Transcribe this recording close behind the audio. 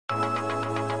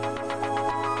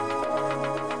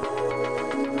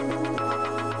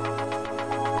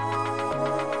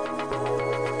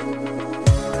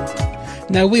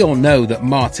Now, we all know that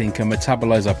Martin can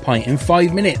metabolise a pint in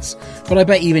 5 minutes, but I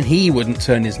bet even he wouldn't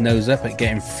turn his nose up at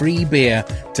getting free beer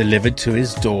delivered to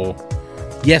his door.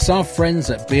 Yes, our friends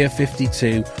at Beer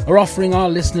 52 are offering our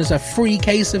listeners a free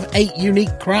case of 8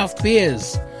 unique craft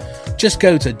beers. Just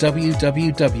go to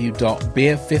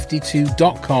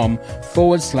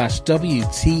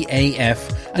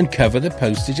www.beer52.com/WTAF and cover the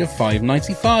postage of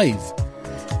 $5.95.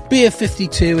 Beer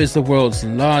 52 is the world's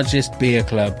largest beer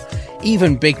club.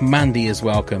 Even Big Mandy is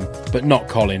welcome, but not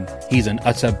Colin. He's an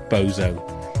utter bozo.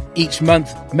 Each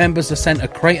month, members are sent a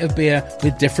crate of beer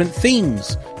with different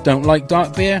themes. Don't like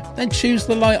dark beer? Then choose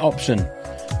the light option.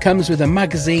 Comes with a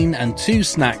magazine and 2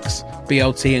 snacks,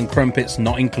 BLT and crumpets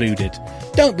not included.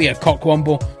 Don't be a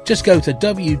cockwomble, just go to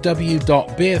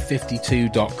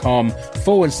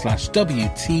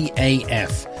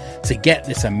www.beer52.com/WTAF to get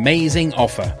this amazing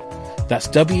offer. That's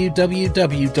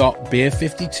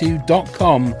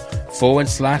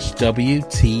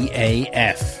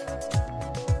www.beer52.com/WTAF.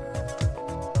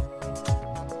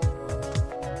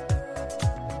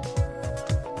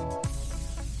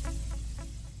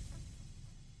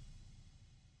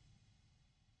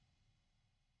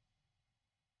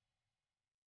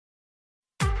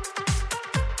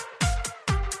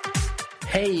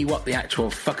 Hey, what the actual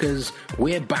fuckers?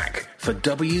 We're back for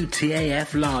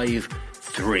WTAF Live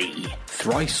 3,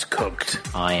 Thrice Cooked.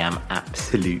 I am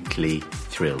absolutely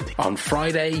thrilled. On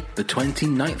Friday, the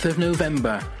 29th of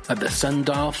November, at the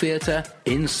Sundial Theatre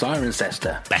in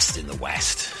Cirencester. Best in the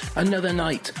West. Another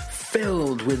night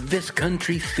filled with this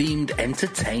country-themed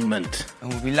entertainment. And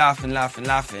we'll be laughing.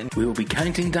 We will be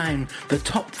counting down the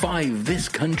top 5 This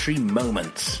Country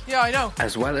moments. Yeah, I know.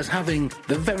 As well as having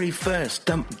the very first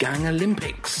Dump Gang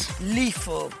Olympics.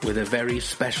 Lethal. With a very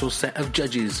special set of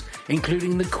judges,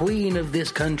 including the Queen of this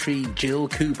country, Jill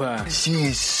Cooper. She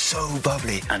is so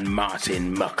bubbly. And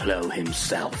Martin Mucklow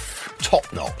himself.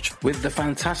 Top notch. With the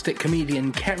fantastic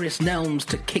comedian Keris Nelms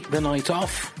to kick the night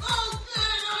off.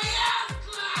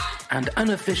 And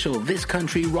unofficial This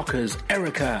Country rockers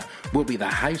Erica will be the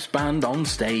house band on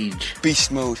stage.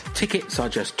 Beast mode. Tickets are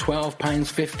just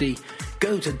 £12.50.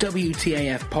 Go to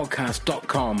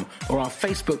WTAFpodcast.com or our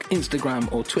Facebook,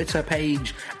 Instagram or Twitter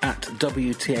page at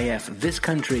WTAF This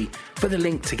Country for the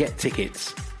link to get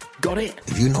tickets. Got it?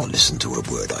 Have you not listened to a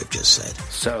word I've just said?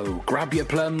 So grab your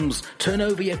plums, turn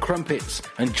over your crumpets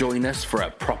and join us for a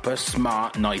proper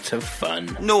smart night of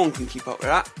fun. No one can keep up with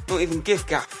that. Not even Gift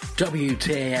Gaff.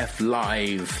 WTAF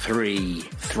Live 3,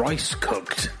 Thrice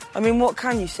Cooked. I mean, what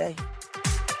can you say?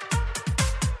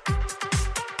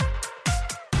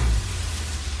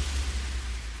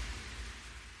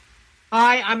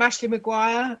 Hi, I'm Ashley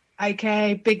McGuire,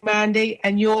 aka Big Mandy,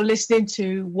 and you're listening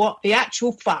to What the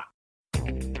Actual Fuck.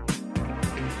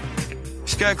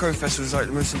 Scarecrow Festival is like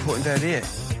the most important day of the year.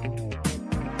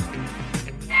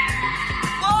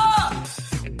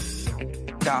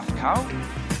 Daft Cow?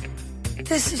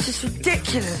 This is just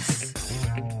ridiculous.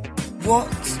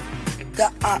 What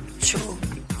the actual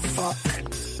fuck?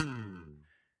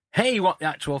 Hey, what the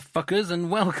actual fuckers,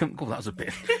 and welcome. Oh, that was a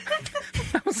bit.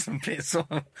 That was a bit sort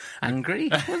of angry,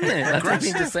 wasn't it? I didn't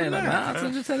mean to say it like that.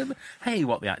 I just said, hey,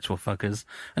 what the actual fuckers,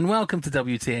 and welcome to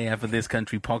WTAF for This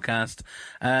Country podcast.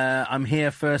 I'm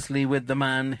here firstly with the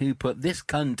man who put this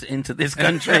cunt into this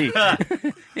country. I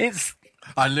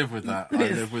live with that. I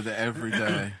live with it every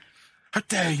day. How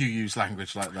dare you use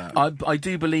language like that? I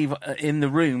do believe in the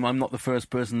room I'm not the first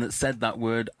person that said that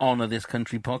word on a This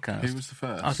Country podcast. Who was the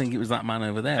first? I think it was that man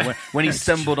over there. When he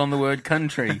stumbled on the word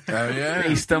country. Oh, yeah.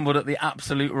 He stumbled at the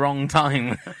absolute wrong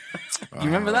time. You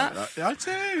remember that? I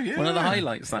do, yeah. One of the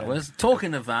highlights that was.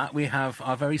 Talking of that, we have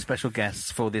our very special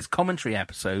guests for this commentary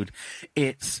episode.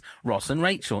 It's Ross and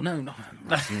Rachel. No, not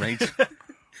Ross and Rachel.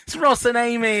 It's Ross and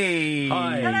Amy.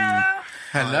 Hi.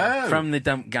 Hello. From the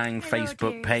Dump Gang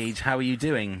Facebook page. How are you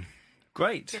doing?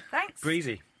 Great. Good, thanks.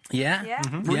 Breezy. Yeah? Yeah.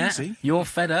 Mm-hmm. Breezy. Yeah. You're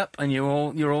fed up and you're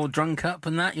all drunk up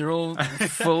and that. You're all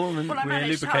full. And Well, I We're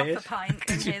managed half lubricated. a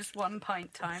pint in his 1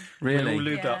 pint time. really? We're all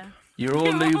lubed up. You're all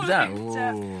lubed up.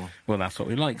 Oh. Well, that's what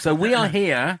we like. So we are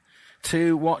here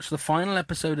to watch the final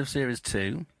episode of Series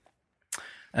 2,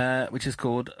 which is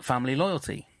called Family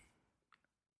Loyalty.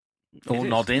 Or is.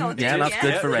 nodding. Nodding, Yeah, that's yeah.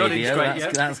 good Yeah, for nodding's radio. great,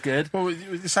 yeah. That's good. Well,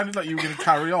 it sounded like you were going to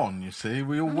carry on, you see.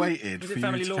 We all waited Is for it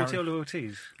family you to loyalty carry... or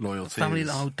loyalties? Loyalties. Family,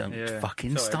 don't Yeah.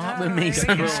 fucking Sorry. start Oh, with me. here we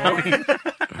son. go. Sorry.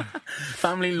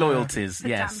 Family loyalties,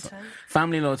 yes. Pedanto.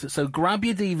 Family loyalties. So grab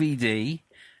your DVD,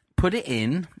 put it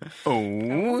in.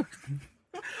 Oh.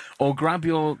 Or grab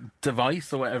your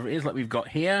device or whatever it is like we've got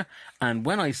here. And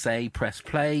when I say press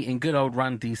play in good old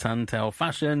Randy Santel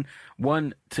fashion,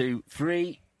 1, 2,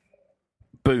 3,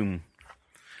 boom.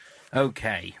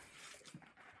 Okay.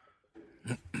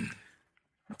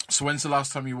 So when's the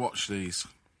last time you watched these?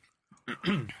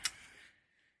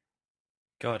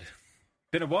 God,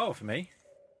 been a while for me.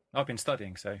 I've been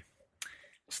studying, so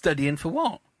Studying for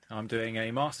what? I'm doing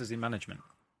a Masters in Management.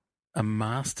 A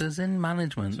Masters in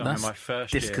Management. So I'm That's in my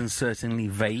first year. disconcertingly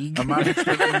vague. A management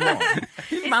in what?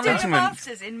 He's Management. doing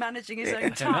masters in managing his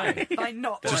own time by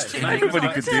not Just watching anybody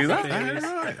things could like do that. Theories,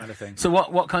 that kind of thing. So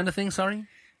what kind of thing, sorry?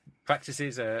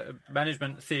 Practices,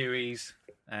 management theories,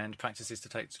 and practices to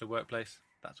take to the workplace,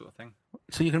 that sort of thing.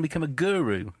 So you're going to become a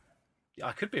guru?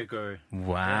 I could be a guru.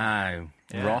 Wow.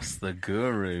 Yeah. Ross the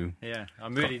guru. Yeah,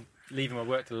 I'm really leaving my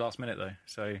work to the last minute though.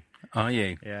 So Are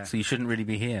you? Yeah. So you shouldn't really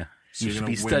be here. So you you're should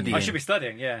be gonna win. studying. I should be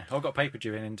studying. Yeah, I've got a paper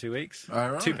due in 2 weeks. All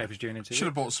right. 2 papers due in 2 Should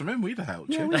have weeks. bought some in. We'd have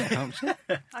helped Yeah, you. well, it helps you.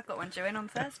 I've got one due in on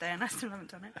Thursday and I still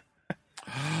haven't done it.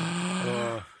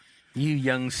 Oh, You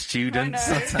young students,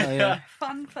 I I know. tell you.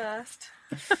 Fun first.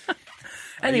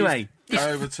 Anyway,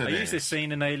 Over to I this. used this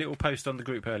scene in a little post on the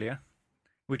group earlier.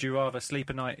 Would you rather sleep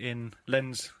a night in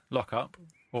Len's lockup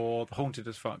or the haunted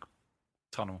as fuck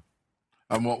tunnel?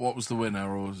 And what was the winner?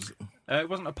 Or was It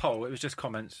wasn't a poll, it was just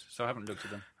comments, so I haven't looked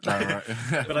at them. all right.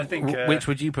 But I think... which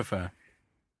would you prefer?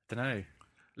 don't know.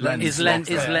 Len's Is Len locked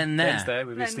there. there? Len's there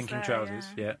with his Len's stinking there, trousers.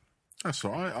 Yeah. That's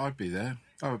all right. I'd be there.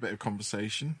 Have a bit of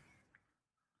conversation.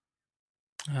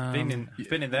 Been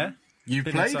in there. You've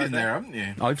Been played inside in there, haven't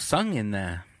you? I've sung in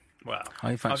there. Wow.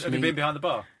 I've Have you actually been behind the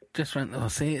bar? just went. Oh,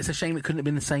 see, it's a shame it couldn't have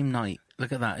been the same night.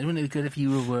 Look at that. Wouldn't it be good if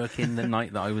you were working the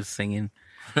night that I was singing?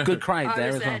 Good crowd I there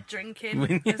was as there well.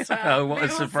 drinking as well. Oh, what a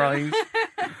Really awesome. surprise!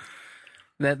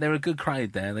 They're a good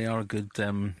crowd there. They are a good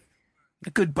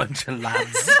bunch of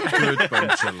lads. Good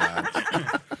bunch of lads.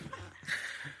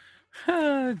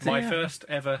 Oh, dear. My first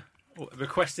ever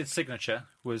requested signature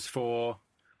was for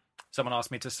someone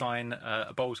asked me to sign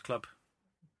a Bowls Club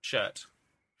shirt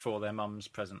for their mum's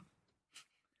present.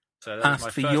 So that was Asked my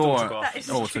for first your autograph. That is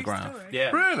a true autograph. story.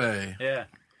 Yeah, Really? yeah.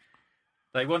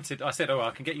 They wanted. I said, "Oh,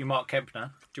 I can get you Mark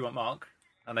Kempner. Do you want Mark?"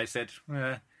 And they said,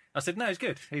 "I said no, he's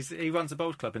good. He runs the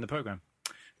Bowls Club in the program."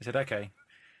 They said, "Okay."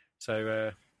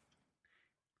 So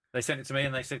they sent it to me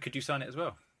and they said, "Could you sign it as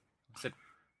well?" I said,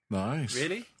 Nice.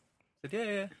 "Really?" I said,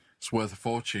 "Yeah." It's worth a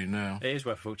fortune now. It is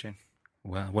worth a fortune.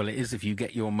 Well, it is if you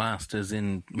get your masters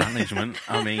in management.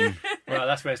 I mean, Well,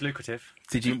 that's where it's lucrative.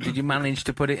 did you manage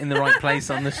to put it in the right place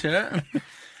on the shirt?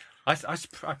 I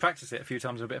practiced it a few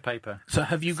times with a bit of paper. So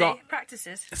have you See, got?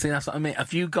 practices. See, that's what I mean.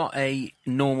 Have you got a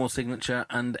normal signature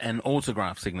and an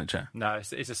autograph signature? No, it's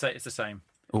the same.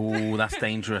 Oh, that's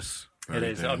dangerous. It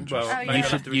is. Well, dangerous. Oh, maybe yeah. I'll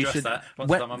have to address that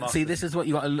once I'm a master. See, this is what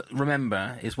you got to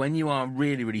remember: is when you are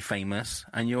really, really famous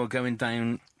and you are going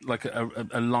down like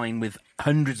a line with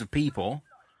hundreds of people.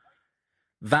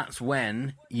 That's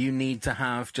when you need to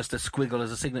have just a squiggle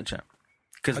as a signature,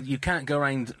 because you can't go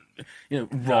around,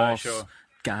 Ross, sure.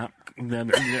 Gap, like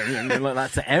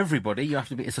that to everybody. You have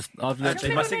to be. I've learned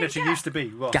Actually, my signature used to be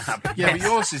Ross. Gap. Yeah, but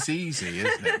yours is easy,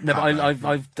 isn't it? No,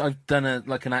 but I've done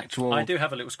an actual. I do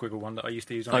have a little squiggle one that I used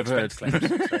to use on I've expense claims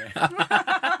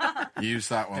so, Use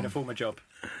that in a one. former job.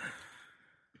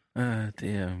 Oh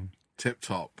dear. Tip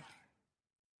top.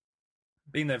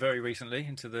 Been there very recently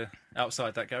into the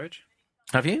outside that garage.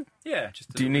 Have you? Yeah,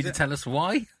 just. Do you need to tell us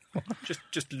why?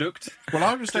 Just looked. Well,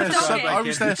 I was there. Just I checking.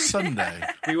 was there Sunday.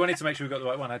 We wanted to make sure we got the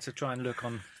right one. I had to try and look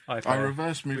on iPhone. I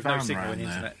reversed my with no van signal round in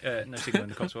the there. internet. No signal in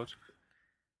the Cotswolds.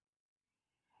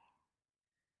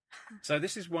 So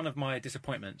this is one of my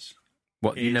disappointments.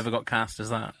 What, you Is- never got cast as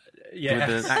that? Yeah.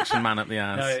 With the action man up the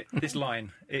ass. No, this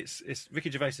line, it's Ricky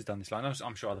Gervais has done this line.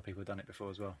 I'm sure other people have done it before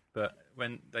as well. But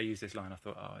when they use this line, I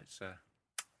thought,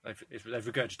 they've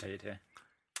regurgitated here.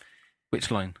 Which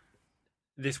line?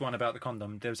 This one about the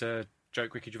condom. There was a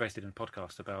joke Ricky Gervais did in a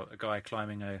podcast about a guy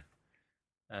climbing a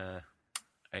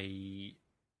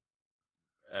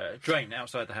drain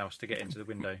outside the house to get into the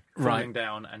window, falling Right.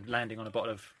 down and landing on a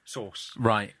bottle of sauce.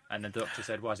 Right. And the doctor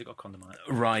said, "Why has it got condom on it?"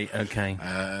 Right, okay.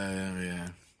 Yeah.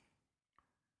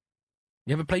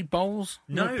 You ever played bowls?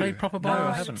 You No. ever played proper No, bowls? I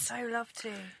I'd haven't. so love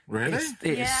to. Really? It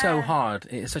is Yeah. so hard.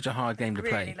 It is such a hard game to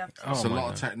Really play. love to. It's Oh a my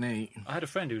lot of God. technique. I had a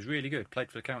friend who was really good.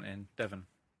 Played for the county in Devon.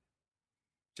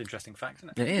 It's an interesting fact,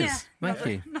 isn't It it? is. Yeah, Thank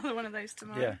you. Another one of those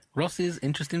tomorrow. Yeah. Ross's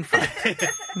interesting fact.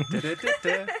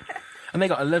 Da-da-da-da. And they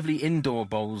got a lovely indoor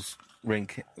bowls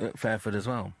rink at Fairford as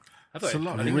well. Have It's they? a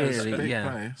lot. I It didn't really, is notice a that. big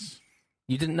yeah. place.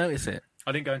 You didn't notice it?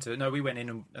 I didn't go into it. No, we went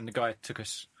in and the guy took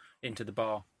us into the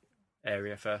bar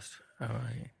area first. All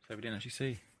right. So we didn't actually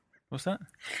see. What's that?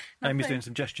 Amy's doing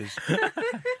some gestures.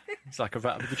 It's like a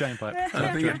rat with a drain pipe.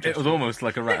 I think it was almost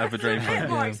like a rat up a drain A bit pipe.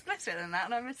 more Yeah. explicit than that,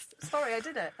 and I'm sorry I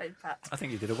did it, in fact. I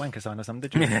think you did a wanker sign or something,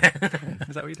 did you? Is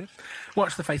that what you did?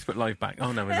 Watch the Facebook Live back.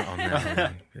 Oh no, we're not on there.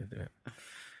 No, do it.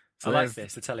 I like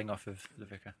this, the telling off of the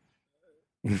vicar.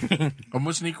 And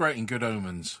wasn't he great in Good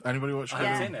Omens? Anybody watch Good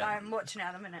haven't Omens? seen it. I'm watching it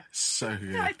at the minute. So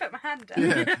good. I put my hand down.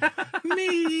 Yeah.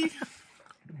 Me.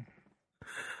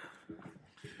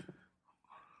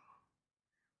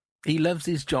 He loves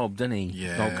his job, doesn't he?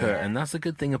 Yeah. Old Curtin. That's a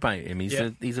good thing about him. He's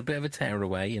a bit of a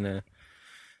tearaway, and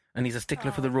he's a stickler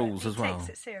for the rules as well. He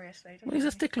takes it seriously, doesn't Well, he's he?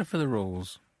 a stickler for the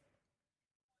rules.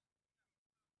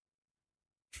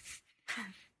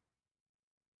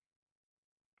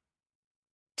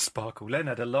 Sparkle. Len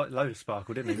had a load of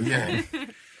sparkle, didn't he? Yeah.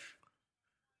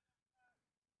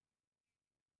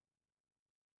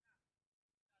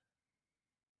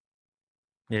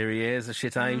 Here he is, a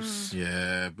shit house.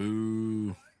 Yeah,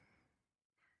 boo.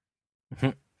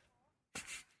 Not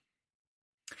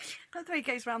the way he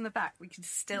goes round the back, we can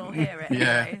still hear it.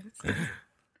 Yeah. Anyway.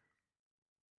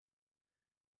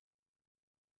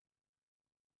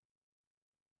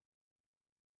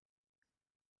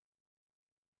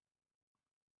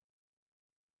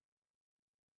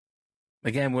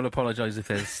 Again, we'll apologise if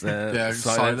there's silence.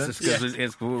 silence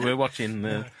because we're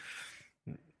watching.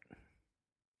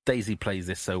 Daisy plays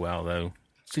this so well, though.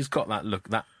 She's got that look,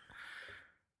 that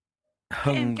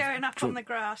Him going up on the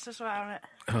grass as well.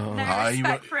 Oh. No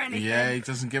respect for anything. Yeah, he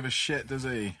doesn't give a shit, does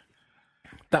he?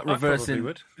 That I reversing probably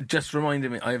would. just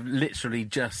reminded me. I've literally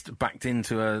just backed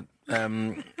into a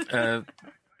Sign.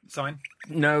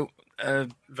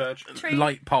 Verge Tree.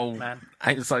 light pole Man.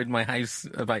 outside my house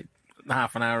about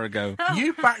half an hour ago.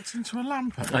 You backed into a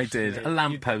lamppost. I did Yeah. a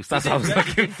lamppost. That's You what I was did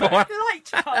looking actually for. Light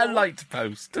A pole. light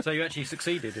post. So you actually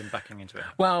succeeded in backing into it.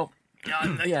 Well,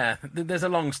 yeah. There's a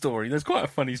long story. There's quite a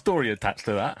funny story attached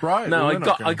to that. Right, No, well, we're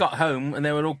not I going- got home and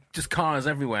there were all just cars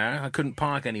everywhere. I couldn't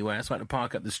park anywhere, so I had to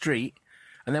park up the street.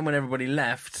 And then when everybody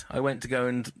left, I went to go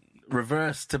and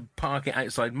reverse to park it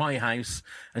outside my house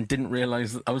and didn't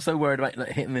realise that I was so worried about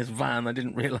hitting this van. I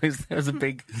didn't realise there was a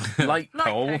big light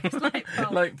pole, Light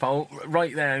pole. light pole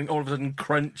right there, and all of a sudden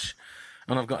crunch,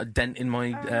 and I've got a dent in my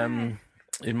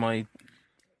in my.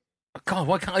 God,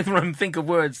 why can't I even think of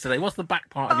words today? What's the back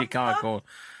part of your car called?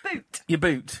 Boot. Your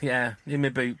boot, yeah, in my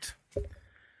boot.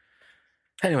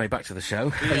 Anyway, back to the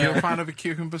show. Are you a fan of a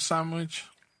cucumber sandwich?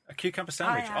 A cucumber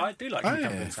sandwich. I am. I do like Oh, cucumber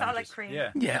yeah. sandwiches. Salad cream.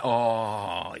 Yeah. Yeah.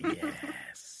 Oh,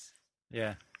 yes.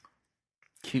 Yeah.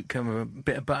 Cucumber,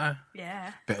 bit of butter,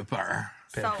 Yeah. Bit of butter.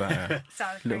 bit Salt. of butter,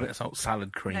 Salad a little cream. bit of salt,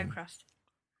 salad cream. No crust.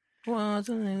 Well, I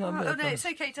don't know. Oh, no, it's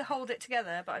okay to hold it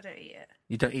together, but I don't eat it.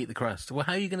 You don't eat the crust. Well,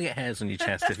 how are you going to get hairs on your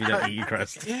chest if you don't eat your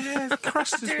crust? Yeah, the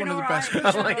crust is Doing one of the all best right.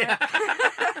 bits. Oh, yeah.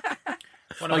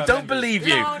 One of I our don't members- believe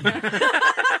you. No, no.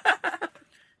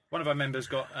 One of our members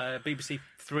got BBC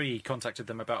Three contacted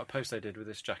them about a post they did with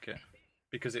this jacket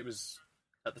because it was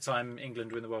at the time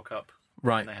England win the World Cup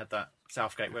Right. and they had that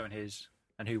Southgate wearing his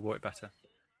and who wore it better.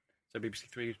 So BBC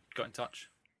Three got in touch.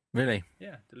 Really?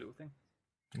 Yeah, the little thing.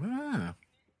 Ah.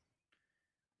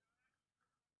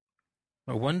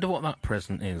 I wonder what that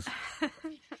present is.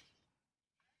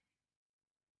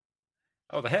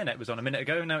 Oh, the hairnet was on a minute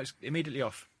ago. Now it's immediately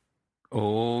off.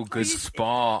 Oh, good you-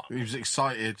 spot. He was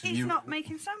excited. He's not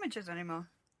making sandwiches anymore.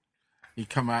 You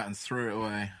come out and threw it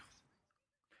away.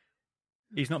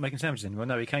 He's not making sandwiches anymore.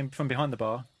 No, he came from behind the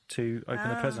bar to open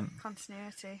the present.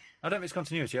 Continuity. I don't think it's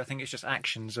continuity. I think it's just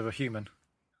actions of a human.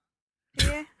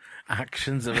 Yeah.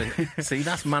 Actions of it. See,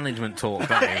 that's management talk,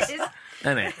 that is. It is.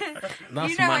 Isn't it?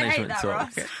 That's You know I hate management that,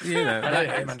 talk. Ross. You know, I don't that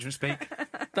hate is, management speak.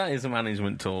 that is a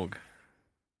management talk.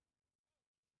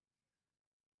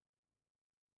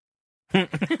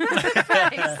 Face.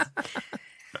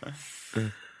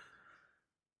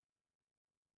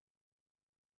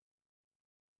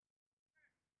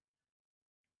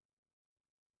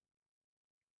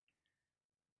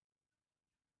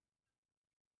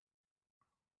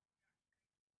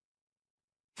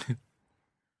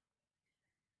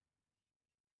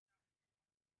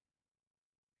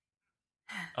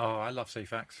 Oh, I love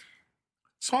CFAX.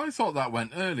 So I thought that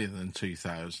went earlier than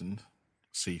 2000.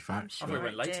 CFAX. I thought it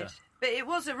went later. did. But it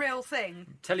was a real thing.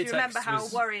 Do Teletext you remember how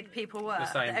was worried people were the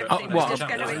same, that but everything Oh, was well, just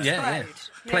going to explode? yeah.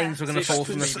 Planes were going to See, fall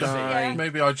from the BBC. sky. Yeah.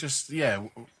 Maybe I just,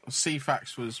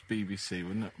 CFAX was BBC,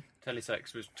 wasn't it?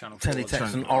 Teletext was Channel 4.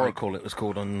 Teletext and Oracle, it was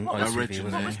called on ITV, Originally.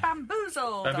 wasn't What it? was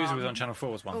Bamboozled? Bamboozle was on Channel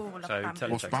 4's one. Oh, love so Bamboozle.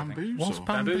 What's Teletext, I think. Bamboozle? What's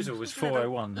Bamboozle was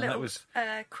 401, and that Little, was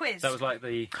quiz. like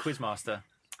the Quizmaster.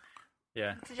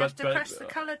 Yeah. Did you have to press the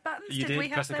coloured buttons? You did we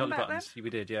have press the them coloured back buttons. We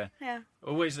did, yeah. then?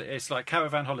 Always, it's like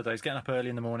caravan holidays, getting up early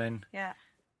in the morning, Yeah.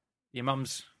 your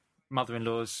mum's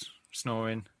mother-in-law's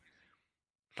snoring,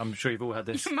 I'm sure you've all had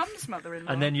this. Your mum's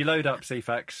mother-in-law. And then you load up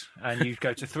CFAX and you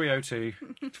go to 302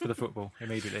 for the football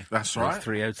immediately. That's right.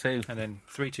 302. And then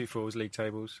 324 was league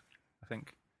tables, I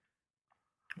think.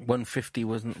 150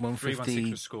 wasn't 316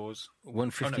 150. was scores.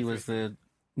 150 Oh, no, was the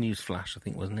news flash, I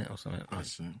think, wasn't it, or something?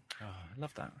 That's it. Oh, I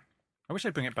love that. I wish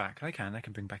they'd bring it back. They can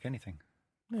bring back anything.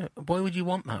 Yeah, why would you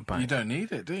want that back? You don't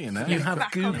need it, do you? Now You have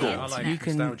Back on the Google. I like you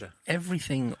can nostalgia.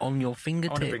 everything on your I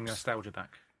fingertips. want to bring nostalgia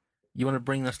back. You want to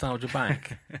bring nostalgia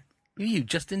back? you,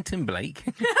 Justin Timberlake.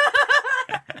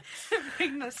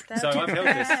 Bring nostalgia.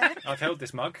 So I've held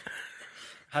this mug.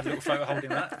 Had a little photo holding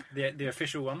that, the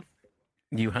official one.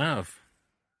 You have.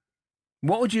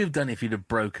 What would you have done if you'd have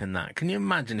broken that? Can you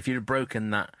imagine if you'd have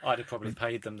broken that? I'd have probably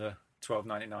paid them the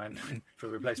 $12.99 for a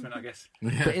replacement, I guess.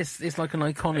 But it's like an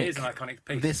iconic. It is an iconic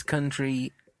piece. This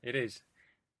country. It is.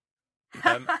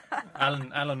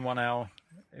 Alan won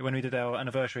when we did our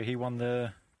anniversary. He won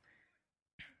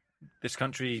this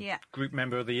country group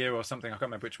member of the year or something. I can't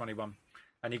remember which one he won.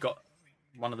 And he got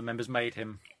one of the members made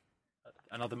him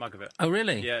another mug of it. Oh,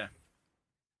 really? Yeah.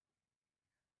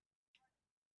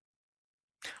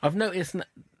 I've noticed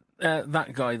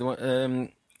that guy. The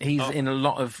one, he's in a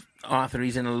lot of Arthur.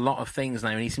 He's in a lot of things now,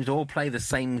 and he seems to all play the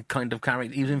same kind of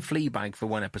character. He was in Fleabag for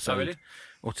one episode, really?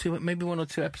 Or two, maybe 1 or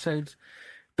 2 episodes.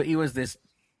 But he was this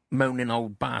moaning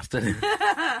old bastard in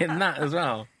that as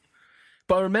well.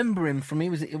 But I remember him from he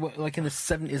was like in the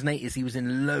 70s and 80s. He was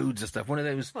in loads of stuff. One of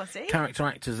those character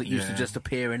actors that used to just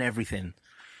appear in everything.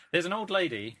 There's an old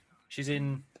lady. She's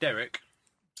in Derek,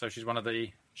 so she's one of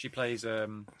the. She plays.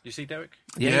 You see Derek?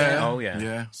 Yeah. Oh yeah.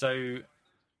 Yeah. So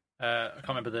I can't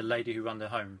remember the lady who run the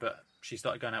home, but she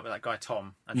started going out with that guy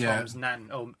Tom, and Tom's nan.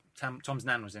 Oh, Tom's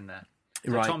nan was in there.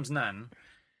 So Right. Tom's nan.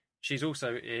 She's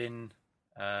also in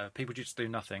People Just Do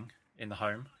Nothing in the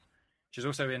home. She's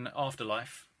also in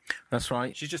Afterlife. That's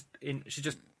right. She's just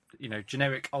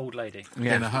generic old lady.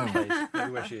 Yeah. In a home.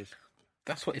 Everywhere she is.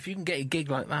 That's what. If you can get a gig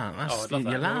like that, that's I'd love that.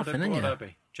 you're laughing, what aren't would you? that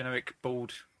be? Generic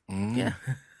bald. Yeah.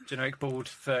 Generic bald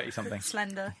 30-something.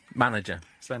 Slender. Manager.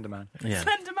 Slender man. Yeah.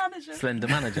 Slender manager. Slender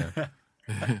manager.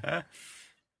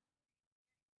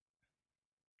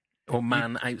 Or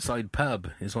man outside pub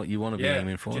is what you want to be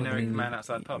aiming for. Generic man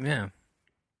outside pub. Yeah.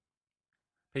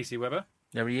 PC Weber.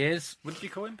 There he is. What did you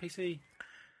call him? PC?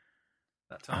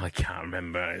 That time? I can't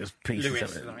remember. It was PC Lewis.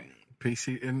 something. I think.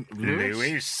 PC in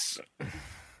Lewis.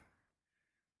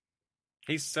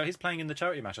 He's playing in the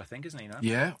charity match, I think, isn't he now?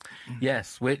 Yeah.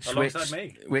 Yes, which Alongside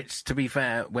me. which to be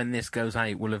fair, when this goes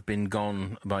out, will have been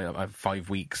gone by 5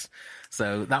 weeks.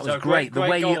 So that was So great. The great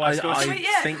way you, goal I scored.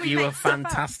 I think you were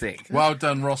fantastic. Well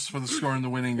done, Ross, for scoring the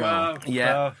winning goal. Wow.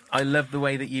 Yeah, I love the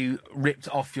way that you ripped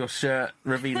off your shirt,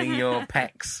 revealing your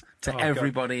pecs to God.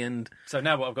 everybody. And So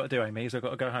now what I've got to do, Amy, is I've got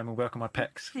to go home and work on my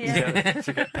pecs. Yeah.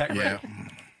 To get pec ready. Yeah.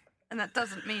 And that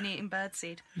doesn't mean eating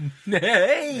birdseed.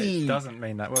 hey, It doesn't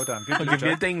mean that. Well done. Good I'll job. give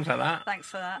you a ding for that. Thanks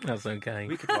for that. That's okay.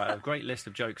 We could write a great list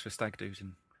of jokes for stag do's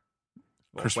and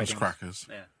Christmas weddings. crackers.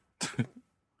 Yeah.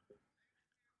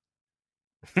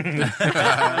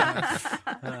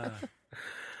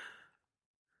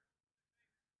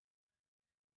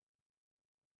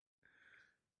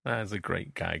 That is a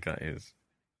great gag. That is.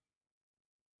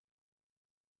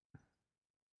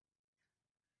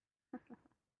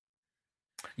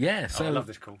 Yeah, so I love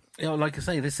this call. You know, like I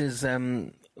say, this is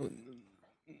it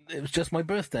was just my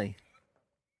birthday.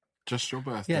 Just your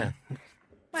birthday. Yeah.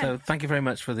 So thank you very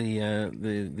much for the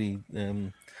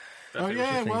Oh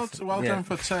yeah, well Yeah. done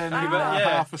for turning Yeah.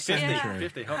 half a century.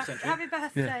 50, half century. Happy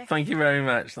birthday. Yeah, thank you very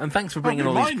much, and thanks for bringing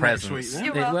Probably all these mine next presents. week, then.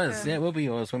 You're It was, welcome. yeah, it will be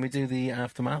yours when we do the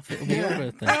aftermath. It'll be your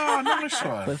birthday. Oh, nice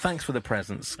one. But thanks for the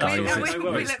presents, We, guys. no It's-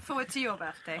 worries. we look forward to your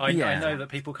birthday. I Yeah. know that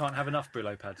people can't have enough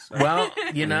Brillo pads. So. Well,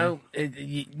 you know,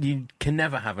 you can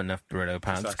never have enough Brillo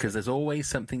pads Precisely. because there's always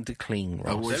something to clean, Ross.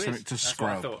 Always There something is. to That's what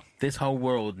I scrub. thought. This whole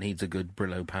world needs a good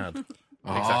Brillo pad.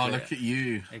 Oh, Exactly. look at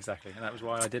you. Exactly, and that was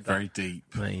why I did that. Very deep.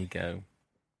 There you go.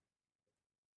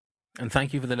 And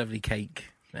thank you for the lovely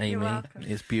cake, Amy. welcome.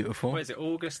 It's beautiful. What is it?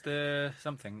 August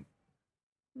something.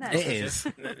 No. It is.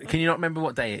 Can you not remember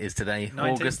what day it is today?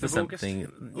 19th August the of August?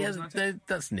 something. Yes, August 19th?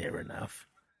 that's near enough.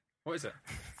 What is it?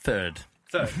 3rd.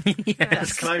 Third. Yes.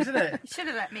 That's close, isn't it? You should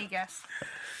have let me guess.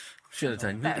 Should have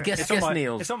done. Better. Guess It's on my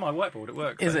Neil's. It's on my whiteboard at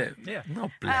work. Is but- it? Yeah. Oh,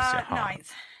 bless your heart.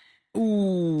 9th.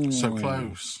 Ooh. So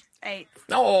close. 8th.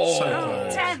 Oh. So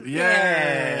close. 10th.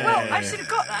 Yeah. Well, I should have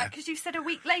got that because you said a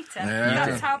week later. Yeah.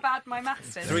 That's how bad my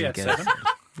maths is. 3 out of There you go. 7.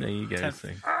 There you go. 10th.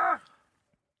 See.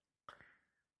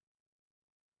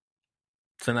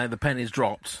 So now the pen is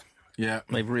dropped. Yeah.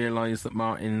 They've realised that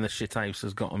Martin in the shit house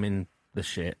has got them in the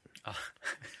shit. Oh.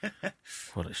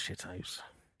 What a shit house.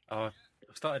 Oh,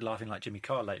 I've started laughing like Jimmy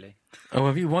Carr lately. Oh,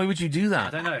 have you? Why would you do I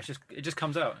that? don't know. It just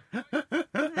comes out.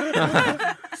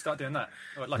 Start doing that.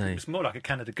 Or like No. it's more like a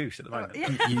Canada Goose at the moment.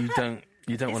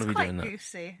 You don't want to be doing that.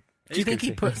 Goosey. Do you think he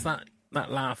Goosey. puts that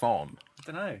laugh on?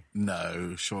 I don't know.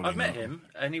 No, surely I've met not. him,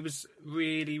 and he was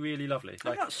really, really lovely. I'm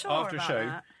Like not sure after a about show,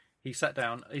 that. he sat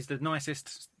down. He's the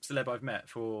nicest celeb I've met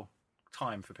for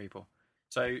time for people.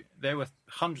 So there were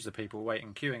hundreds of people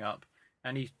waiting, queuing up,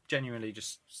 and he genuinely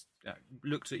just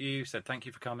looked at you, said thank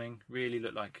you for coming. Really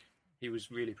looked like he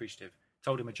was really appreciative.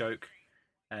 Told him a joke,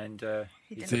 and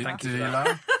he said Did, thank did you he for that.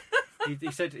 laugh?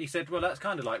 He said, well, that's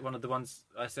kind of like one of the ones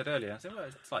I said earlier. I said, well,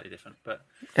 it's slightly different, but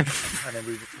and then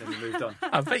we moved on.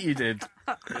 I bet you did.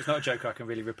 It's not a joke I can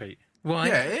really repeat. Why?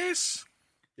 Yeah, it is.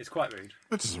 It's quite rude.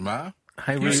 It doesn't matter.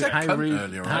 How You rude? said How cunt rude?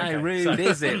 earlier on. How Okay, rude so-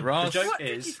 is it, Ross? The joke What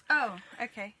did is, you... Oh,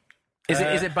 okay. Is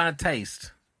it bad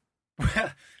taste?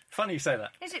 funny you say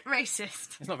that. Is it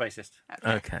racist? It's not racist.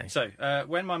 Okay. So,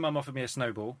 when my mum offered me a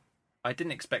snowball, I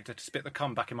didn't expect her to spit the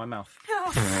cum back in my mouth.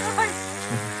 Oh,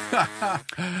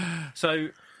 So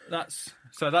that's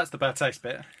the bad taste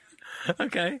bit.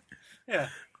 Okay. Yeah.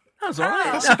 That's all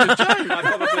right. That's a good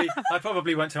joke. I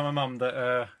probably won't tell my mum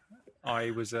that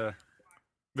I was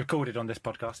recorded on this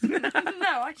podcast. no,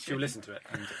 I She'll shouldn't. listen to it.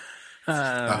 And,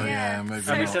 Oh, yeah, maybe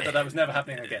and we not. said that was never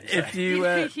happening again. So. If you,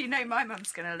 You know my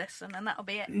mum's going to listen, and that'll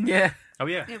be it. yeah. Oh,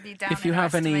 yeah. You'll be down If you in her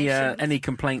have any estimations.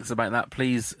 complaints about that,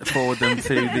 please forward them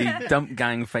to the Dump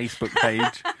Gang Facebook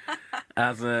page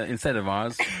as instead of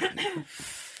ours.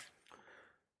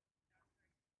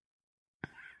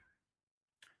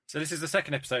 So this is the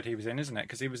second episode he was in, isn't it?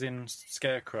 Because he was in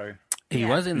Scarecrow. He Yeah.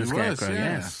 was in the He was, Scarecrow,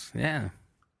 yeah. yes. Yeah.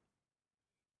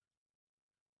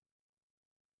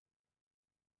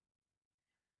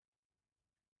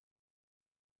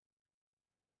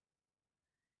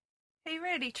 He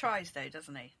really tries, though,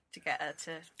 doesn't he, to get her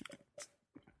to...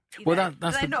 you Well, know,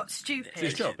 that's they're the- not stupid. It's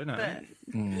his job, isn't it?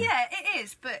 But, Mm. yeah, it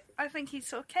is, but I think he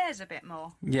sort of cares a bit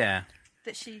more Yeah.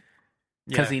 that she...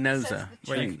 Because Yeah. he knows Says her.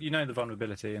 the Well, you know the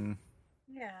vulnerability and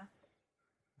Yeah.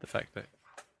 the fact that...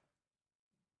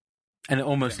 And it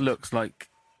almost looks like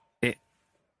it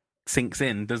sinks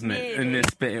in, doesn't it? In Really?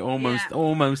 this bit, it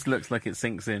almost looks like it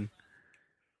sinks in.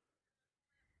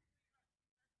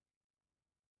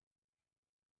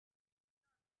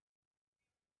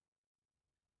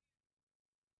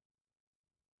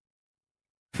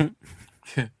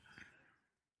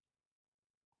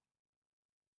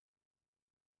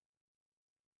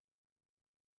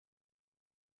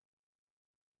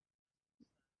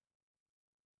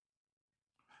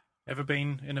 Ever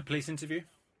been in a police interview?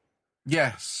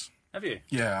 Yes. Have you?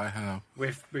 Yeah, I have.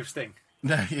 With Sting?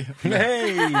 No, yeah.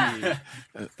 Hey!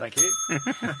 Thank you.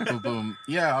 Boom, boom.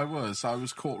 Yeah, I was. I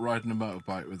was caught riding a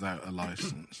motorbike without a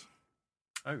license.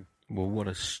 Oh. Well, what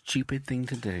a stupid thing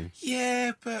to do.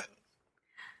 Yeah, but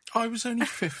I was only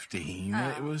 15.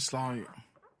 It was like...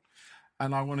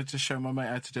 And I wanted to show my mate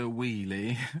how to do a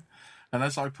wheelie. And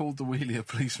as I pulled the wheelie, a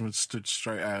policeman stood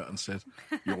straight out and said,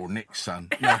 "You're Nick, son."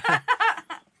 Yeah.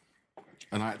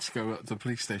 And I had to go up to the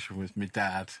police station with my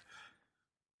dad.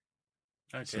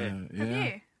 Okay. So, Have yeah.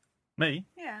 you? Me?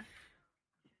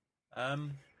 Yeah.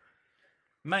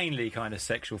 Mainly kind of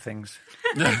sexual things.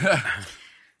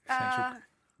 Uh,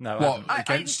 No, What, I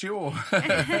against you? Or?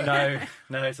 haven't.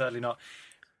 No, sadly not.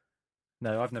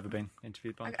 No, I've never been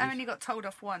interviewed by the I police. only got told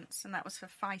off once, and that was for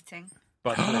fighting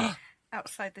By the police.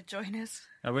 outside the joiners.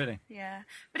 Oh, really? Yeah.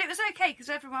 But it was okay, because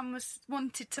everyone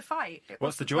wanted to fight. It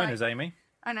What's the wasn't joiners, like- Amy?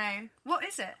 I know. What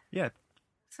is it? Yeah.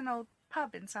 It's an old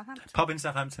pub in Southampton. Pub in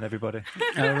Southampton, everybody.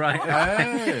 Oh, right.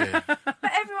 Hey. But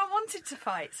everyone wanted to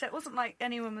fight, so it wasn't like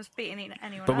anyone was beating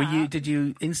anyone But up. did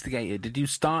you instigate it? Did you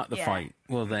start the Yeah. fight?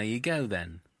 Well, there you go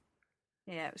then.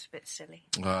 Yeah, it was a bit silly.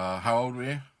 How old were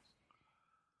you?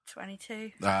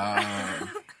 22.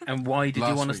 And why did you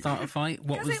Last want to week. start a fight?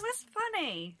 What Because was... it was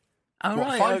funny. Oh, What,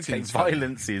 right, fighting's okay. funny?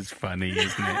 Violence is funny,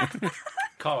 isn't it?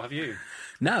 Carl, have you?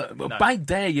 No, No. I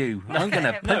dare you. I'm going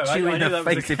to punch No, you I in knew the that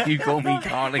was face a- if you call me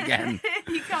Carl again.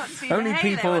 You can't see Only the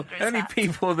halo people, under his only hat.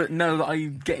 people that know that I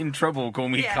get in trouble call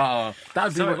me Yeah. Carl.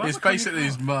 That'd be Sorry, what what? It's basically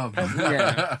his mum.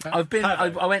 Yeah, I've been. I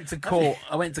Have you? went to court.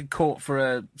 I went to court for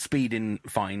a speeding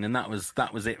fine, and that was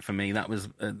it for me. That was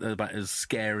about as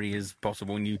scary as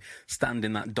possible. When you stand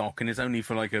in that dock, and it's only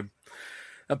for like a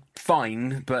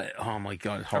fine, but oh my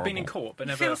god, it's I've horrible. been in court, but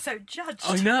You never. feel so judged.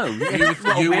 I know.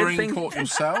 You were in court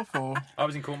yourself, or? I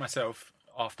was in court myself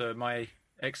after my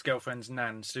ex-girlfriend's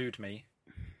nan sued me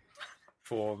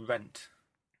for rent.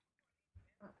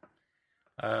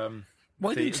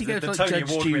 Why didn't she go to like Tony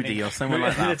Judge Award-winning- Judy or someone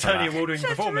like that? The for Tony that? Award-winning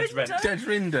performance rent. Judge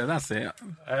Rinder, that's it.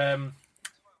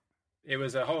 It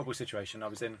was a horrible situation I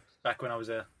was in back when I was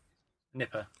a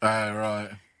Nipper. Oh, right.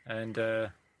 And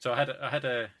so I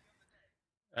had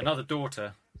another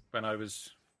daughter when I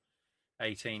was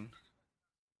 18.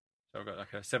 So I've got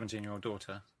like a 17-year-old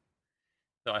daughter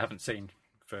that I haven't seen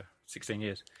for 16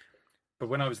 years. But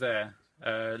when I was there,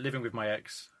 living with my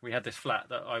ex, we had this flat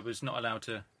that I was not allowed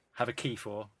to have a key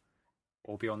for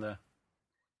or be on the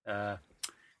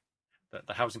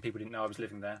housing people didn't know I was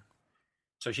living there.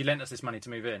 So she lent us this money to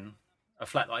move in, a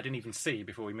flat that I didn't even see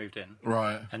before we moved in.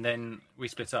 Right. And then we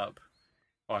split up.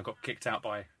 Or I got kicked out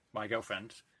by my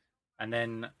girlfriend. And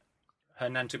then her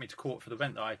nan took me to court for the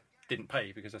rent that I didn't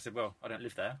pay because I said, well, I don't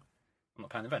live there. I'm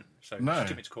not paying the rent. So No. she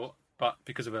took me to court. But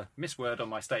because of a misword on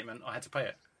my statement, I had to pay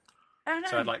it. Oh, no.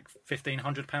 So I had like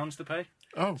 £1,500 to pay.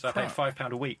 Oh, so I paid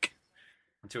 £5 a week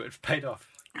until it paid off.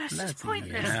 That's just Bloody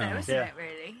pointless, hell. though, isn't Yeah. it,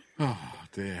 really? Oh,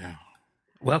 dear.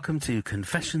 Welcome to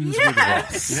Confessions with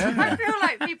Yes! Ross. Yeah. I feel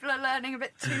like people are learning a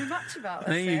bit too much about us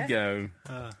There you here. go.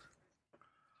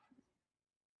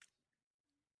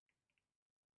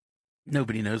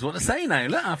 Nobody knows what to say now.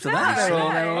 Look, after No, that,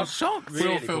 they're all no. shocked. We all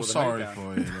Really feel pulled the sorry mood down.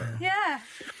 for you. But Yeah.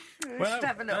 We should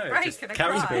have a little no, break just and a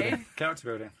character cry. building. Character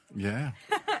building. yeah.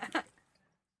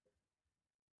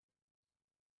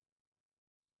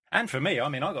 And for me, I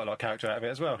mean, I got a lot of character out of it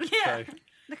as well. Yeah. So,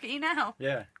 Look at you now.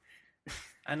 yeah.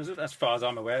 And as far as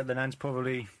I'm aware, the nan's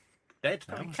probably dead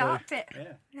now. Probably So, carpet.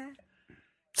 yeah.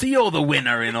 So you're the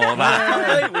winner in all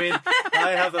that. I win.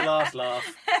 I have the last laugh.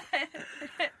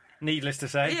 Needless to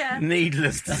say. Yeah.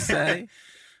 Needless to say.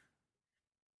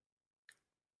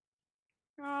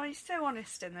 Oh, you're so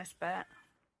honest in this bit.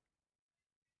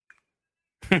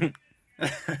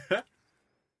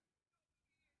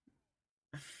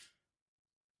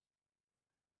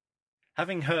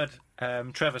 Having heard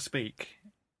Trevor speak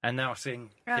and now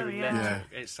seeing Oh, hearing yeah. Len Yeah. talk,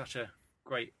 it's such a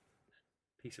great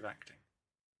piece of acting.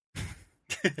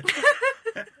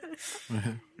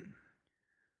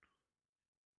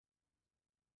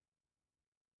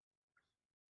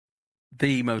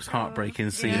 The most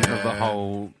heartbreaking scene of the Yeah.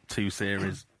 whole 2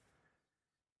 series.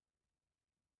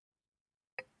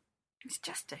 It's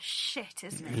just a shit,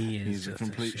 isn't it? He is He's a just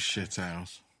complete shit. shit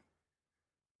house.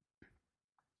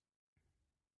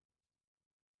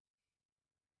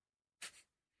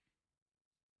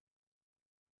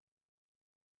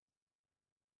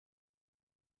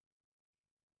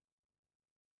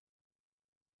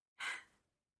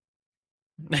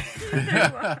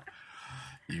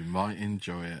 You might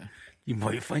enjoy it. You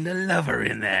might find a lover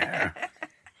in there.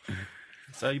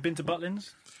 So you've been to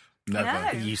Butlins? Never. No.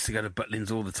 I used to go to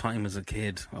Butlins all the time as a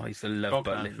kid. I used to love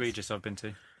Bognor Butlins. Regis I've been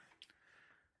to.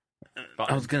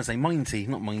 I was going to say Minety,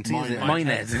 not Minety, is it?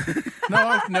 Minehead. Minehead. No,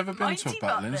 I've never been to a Mighty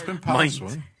Butlins. Been Butlins. past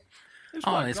Mind. one. It was Oh,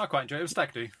 quite, it's- I quite enjoyed it. It was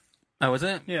stag do. Oh, was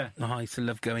it? Yeah. Oh, I used to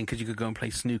love going because you could go and play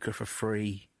snooker for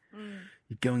free. Mm.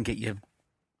 You'd go and get your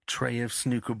tray of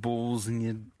snooker balls and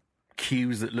your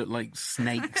cues that look like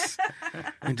snakes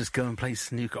and just go and play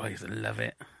snooker. I used to love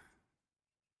it.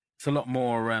 It's a lot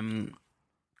more,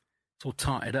 it's all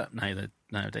tarted up nowadays,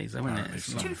 though, isn't it? It's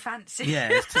Apparently Too fancy. yeah,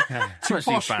 it's too much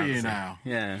too posh for you fancy. now.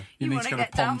 Yeah. You need wanna to go to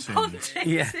get down Pontins. Pontins,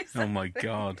 Yeah. is Oh, that- my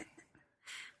God.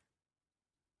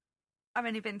 I've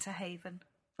only been to Haven.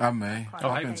 And me. Quite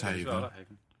I've like been to Haven as well, I Haven. like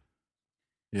Haven.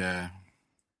 Yeah.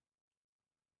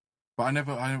 But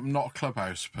I'm not a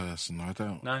clubhouse person. I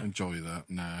don't No? enjoy that,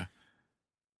 no.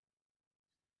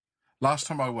 Last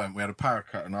time I went, we had a power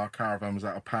cut and our caravan was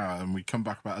out of power and we come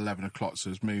back about 11 o'clock, so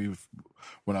it was me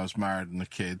when I was married and the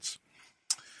kids.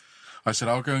 I said,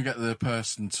 I'll go and get the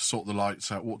person to sort the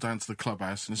lights out, walk down to the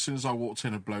clubhouse, and as soon as I walked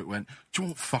in, a bloke went, do you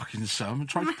want fucking some? And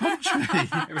tried to punch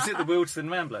me. Was it the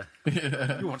Wildston Rambler?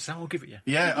 Yeah. You want some? I'll give it you.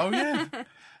 Yeah, oh yeah.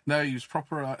 No, he was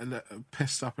proper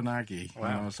pissed up and aggy. Wow.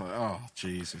 And I was like, oh,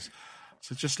 Jesus.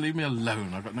 So just leave me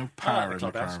alone. I've got no I power like in the the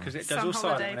clubhouse caravan. because it does Some all silent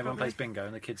holiday, and everyone probably. plays bingo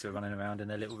and the kids are running around in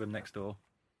their little room next door.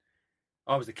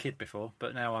 I was a kid before,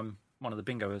 but now I'm one of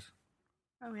the bingoers.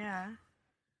 Oh, yeah.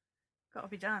 Got to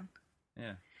be done.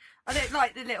 Yeah. I don't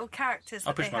like the little characters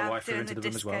I'll that they push my have wife through doing into the the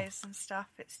room as well. discos and stuff.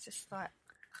 It's just like...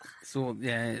 It's all,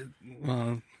 yeah,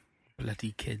 well,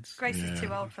 bloody kids. Grace is Yeah.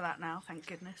 too old for that now, thank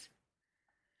goodness.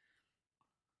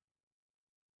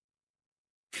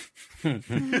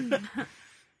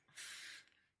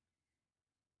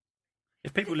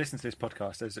 If people listen to this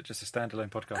podcast as just a standalone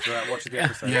podcast without watching the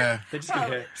episode, Yeah. they're just going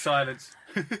to hear silence.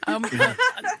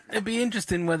 It'd be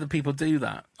interesting whether people do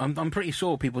that. I'm pretty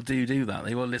sure people do that.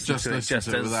 They will listen Just to it listen just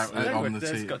to it as without it on the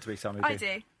There's TV. got to be some who I do.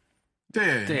 do. Do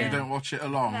you? Do you? You don't watch it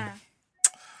along? No.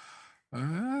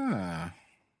 Ah.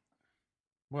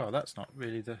 Well, that's not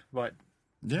really the right...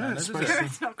 Yeah, No, it's this is supposed to...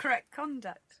 It's not correct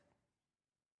conduct.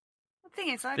 The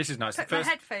thing is, I This is nice. put The my first-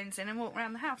 headphones in and walk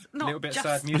around the house. Not Little bit just,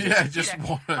 sad music. Yeah, you just know,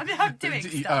 one. I'm doing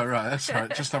stuff. Oh, right, that's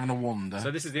right. Just having a wander.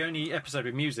 So this is the only episode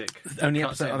with music. Only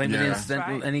Cuts episode, in. I think, with Yeah.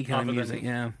 incidental, Right. any kind Other of than- music,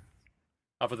 yeah.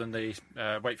 Other than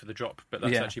the wait for the drop, but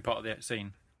that's Yeah. actually part of the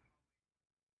scene.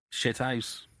 Shit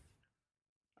house.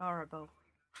 Horrible.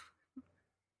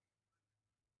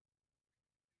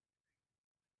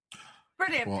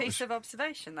 Brilliant What piece is- of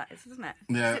observation, that is, isn't it?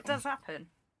 'Cause Yeah. it does happen.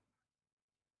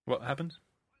 What happens?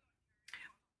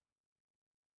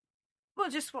 Well,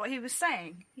 just what he was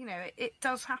saying. You know, it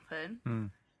does happen. Hmm.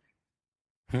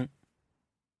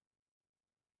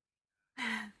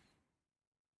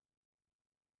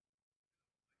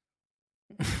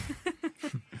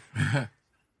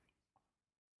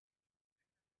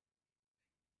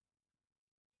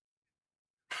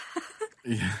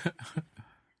 Yeah.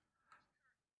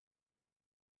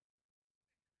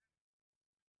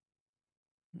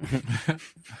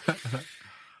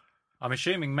 I'm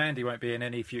assuming Mandy won't be in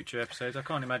any future episodes. I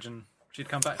can't imagine she'd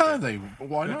come back. Oh, to it.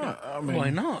 why not? I mean, Why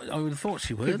not? I would have thought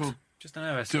she would. people- Just don't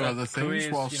know. Her Do other things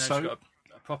careers, while she's so- got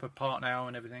a proper part now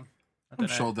and everything. I I'm don't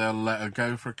know. sure they'll let her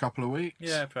go for a couple of weeks.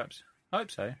 Yeah, perhaps. I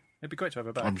hope so. It'd be great to have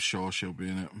her back. I'm sure she'll be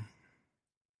in it.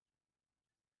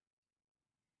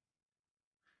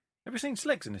 Have we seen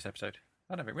Sleggs in this episode?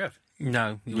 I don't think we have.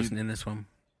 No, he wasn't in this one.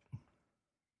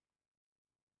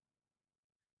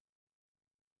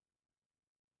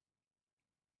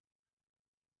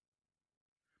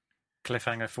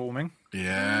 Cliffhanger forming.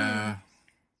 Yeah.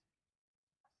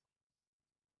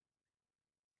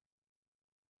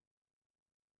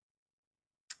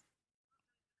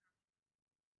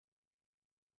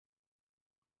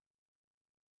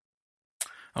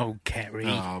 Oh, Kerry.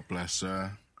 Oh, bless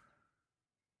her.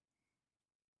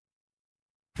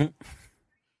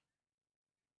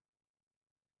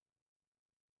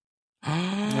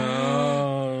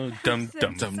 Oh, dum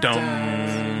dum dum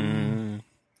dum.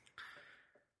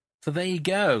 So there you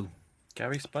go.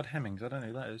 Gary Spud Hemmings. I don't know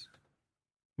who that is.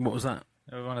 What was that?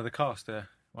 One of the cast there.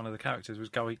 One of the characters was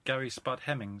Gary Spud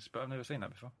Hemmings, but I've never seen that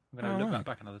before. I'm going to look that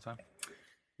back another time.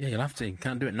 Yeah, you'll have to.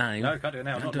 Can't do it now. No, can't do it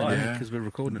now. Not do it live. because we're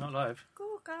recording. Not live. Google.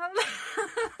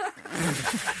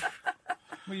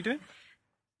 What are you doing?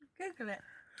 Google it.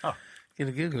 Oh, You'd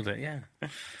have Googled it, yeah.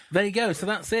 There you go. So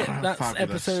that's it. That's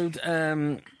Fabulous.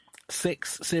 episode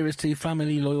 6, Series 2,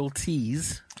 Family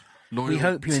Loyalties. We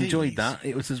hope you enjoyed that.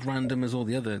 It was as random as all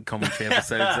the other commentary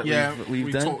episodes that we've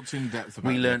we done. talked in depth about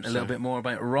We the learnt a little episode. bit more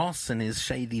about Ross and his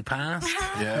shady past.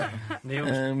 Yeah. Neil's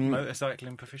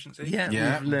motorcycling proficiency.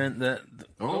 Yeah, we've learnt that...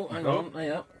 Oh, hang on.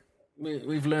 Hang up.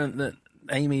 We've learnt that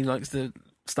Amy likes to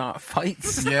start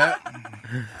fights. Yeah.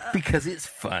 Because it's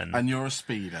fun. And you're a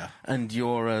speeder. And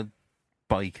you're a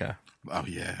biker. Oh,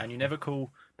 yeah. And you never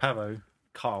call Pavo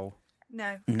Carl.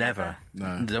 No. Never.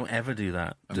 No. Don't ever do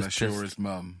that. Unless you're his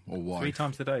mum or wife. 3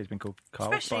 times today he's been called Carl.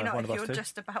 Especially by not one if of us you're two.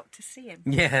 just about to see him.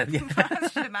 Yeah. I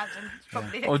should imagine. It's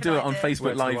probably a Or good do it on idea. Facebook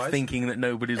Works Live otherwise. thinking that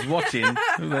nobody's watching,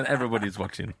 and then everybody's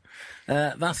watching.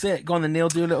 That's it. Go on then, Neil,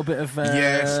 do a little bit of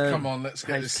Yes, come on, let's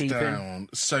get this housekeeping. down.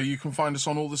 So you can find us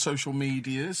on all the social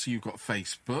medias. You've got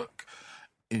Facebook,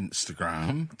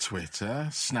 Instagram, Twitter,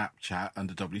 Snapchat,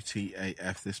 under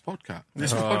WTAF this podcast.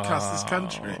 This podcast, this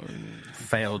country.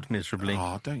 Failed miserably.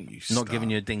 Oh, don't you Not start. giving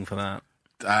you a ding for that.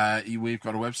 We've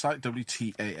got a website,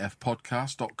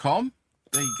 WTAFpodcast.com.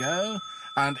 There you go.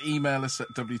 And email us at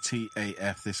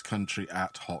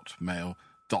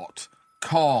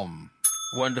WTAFthiscountry@hotmail.com.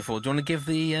 Wonderful. Do you want to give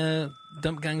the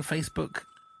Dump Gang Facebook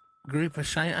group a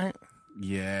shout out?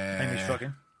 Yeah. Amy's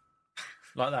shrugging.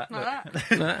 Like that. Like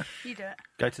look. that. You do it.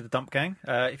 Go to the Dump Gang.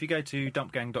 If you go to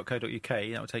dumpgang.co.uk,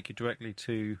 that will take you directly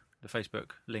to the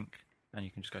Facebook link, and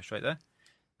you can just go straight there.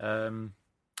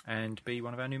 And be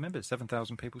one of our new members.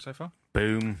 7,000 people so far.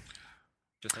 Boom.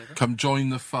 Just over. Come join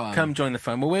the fun. Come join the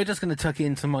fun. Well, we're just going to tuck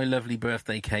into my lovely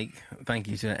birthday cake. Thank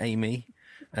you to Amy.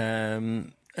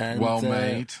 And, Well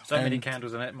made. So many and-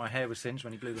 candles in it. My hair was singed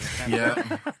when he blew them in the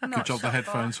candle. Yeah. Good job the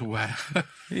headphones were wet.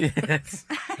 Yes.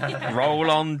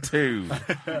 Roll on 2.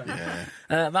 Yeah.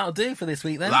 That'll do for this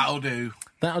week then. That'll do.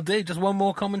 That'll do. Just one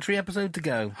more commentary episode to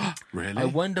go. Really? I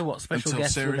wonder what special Until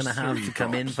guests we're going series to have 3 to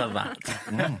come in drops. for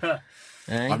that.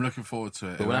 Eh? I'm looking forward to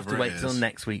it. But we'll have to whoever wait it till is.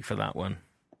 next week for that one.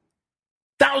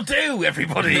 That'll do,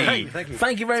 everybody.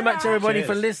 Thank you. Very much, everybody, Cheers.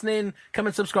 for listening. Come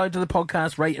and subscribe to the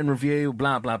podcast, rate and review,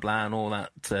 blah, blah, blah, and all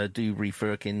that doobery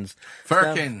firkins.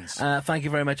 Firkins. Thank you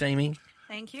very much, Amy.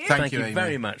 Thank you. Thank you, Amy.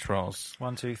 very much, Ross.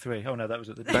 1, 2, 3. Oh no, that was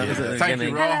at the That was at the Thank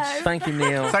beginning. you, Ross. Thank you,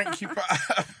 Neil. Thank you.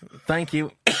 Thank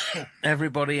you,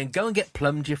 everybody, and go and get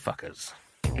plumbed, you fuckers.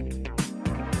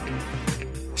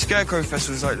 Scarecrow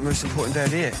Festival is like the most important day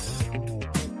of the year.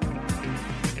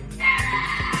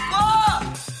 Boy!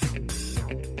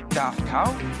 Daft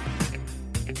cow.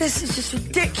 This is just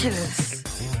ridiculous.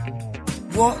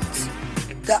 What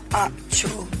the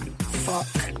actual fuck?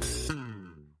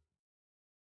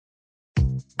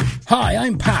 Hi,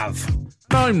 I'm Pav.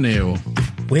 I'm Neil.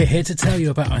 We're here to tell you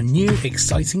about our new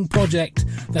exciting project,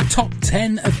 the Top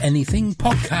 10 of Anything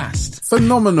podcast.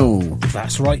 Phenomenal.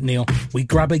 That's right, Neil. We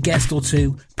grab a guest or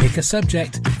two, pick a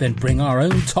subject, then bring our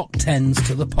own top 10s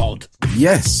to the pod.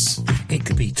 Yes. It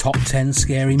could be top 10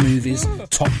 scary movies,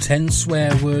 top 10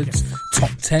 swear words,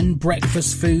 top 10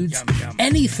 breakfast foods,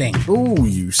 anything. Oh,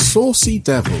 you saucy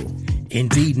devil.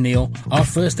 Indeed, Neil. Our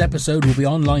first episode will be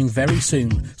online very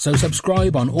soon, so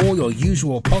subscribe on all your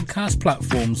usual podcast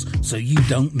platforms so you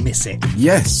don't miss it.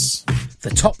 Yes. The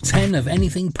Top 10 of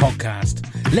Anything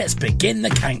podcast. Let's begin the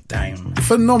countdown.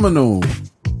 Phenomenal.